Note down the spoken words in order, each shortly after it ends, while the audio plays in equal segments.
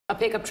A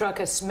pickup truck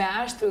has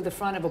smashed through the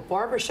front of a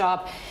barber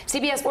shop.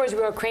 CBS 4's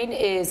Riel Creighton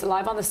is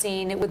live on the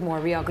scene with more.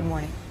 Riel, good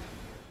morning.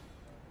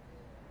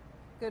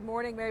 Good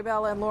morning,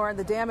 Maribel and Lauren.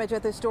 The damage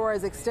at this store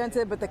is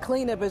extensive, but the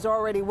cleanup is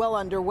already well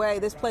underway.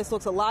 This place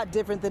looks a lot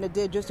different than it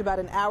did just about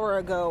an hour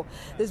ago.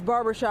 This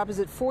barber shop is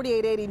at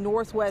 4880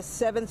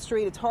 Northwest 7th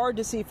Street. It's hard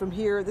to see from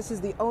here. This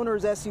is the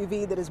owner's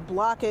SUV that is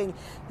blocking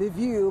the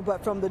view,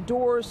 but from the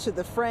doors to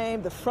the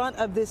frame, the front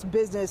of this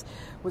business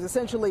was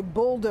essentially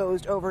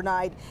bulldozed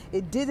overnight.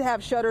 It did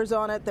have shutters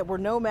on it that were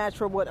no match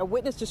for what a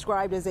witness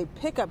described as a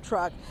pickup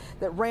truck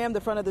that rammed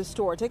the front of the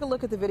store. Take a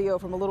look at the video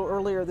from a little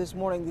earlier this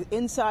morning. The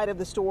inside of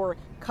the store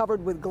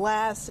covered with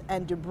glass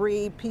and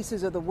debris,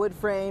 pieces of the wood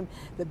frame,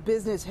 the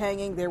business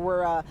hanging. There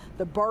were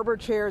the barber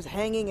chairs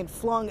hanging and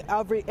flung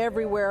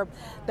everywhere.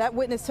 That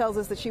witness tells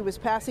us that she was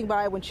passing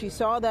by when she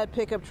saw that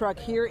pickup truck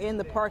here in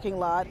the parking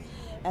lot.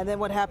 And then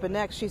what happened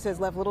next, she says,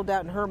 left little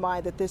doubt in her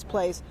mind that this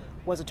place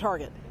was a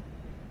target.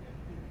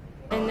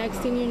 And next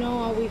thing you know,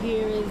 all we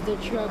hear is the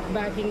truck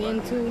backing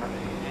into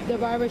the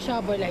barber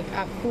shop, but like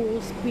at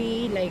full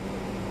speed, like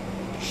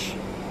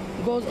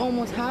goes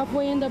almost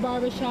halfway in the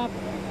barber shop.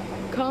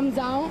 Comes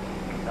out,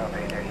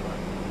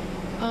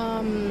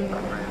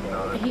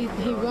 he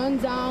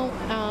runs out,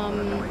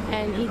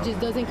 and he just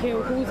doesn't care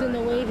who's in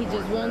the way. He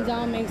just runs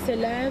out, makes a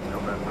left,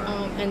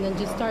 and then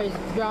just starts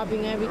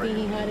dropping everything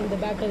he had in the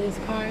back of his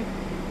car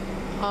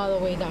all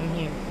the way down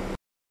here.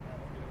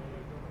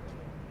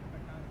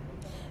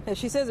 And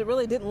she says it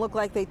really didn't look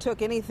like they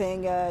took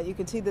anything. You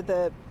can see that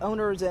the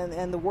owners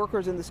and the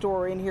workers in the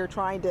store are in here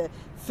trying to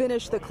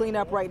finish the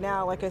cleanup right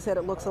now. Like I said,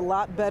 it looks a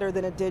lot better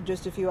than it did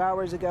just a few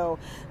hours ago.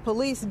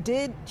 Police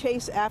did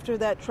chase after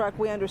that truck,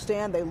 we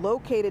understand. They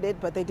located it,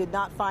 but they did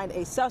not find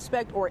a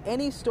suspect or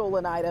any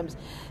stolen items.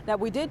 Now,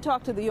 we did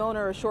talk to the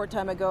owner a short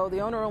time ago. The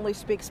owner only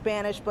speaks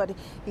Spanish, but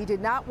he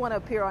did not want to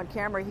appear on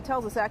camera. He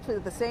tells us actually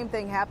that the same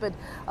thing happened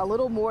a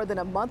little more than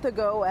a month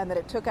ago and that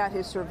it took out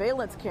his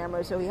surveillance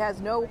camera, so he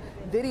has no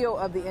video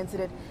of the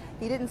incident.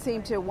 He didn't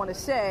seem to want to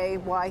say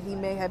why he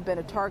may have been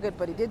a target,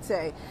 but he did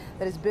say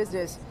that his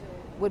business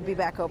would be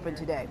back open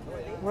today.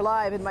 We're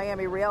live in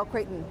Miami. Riel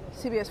Creighton,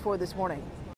 CBS 4 this morning.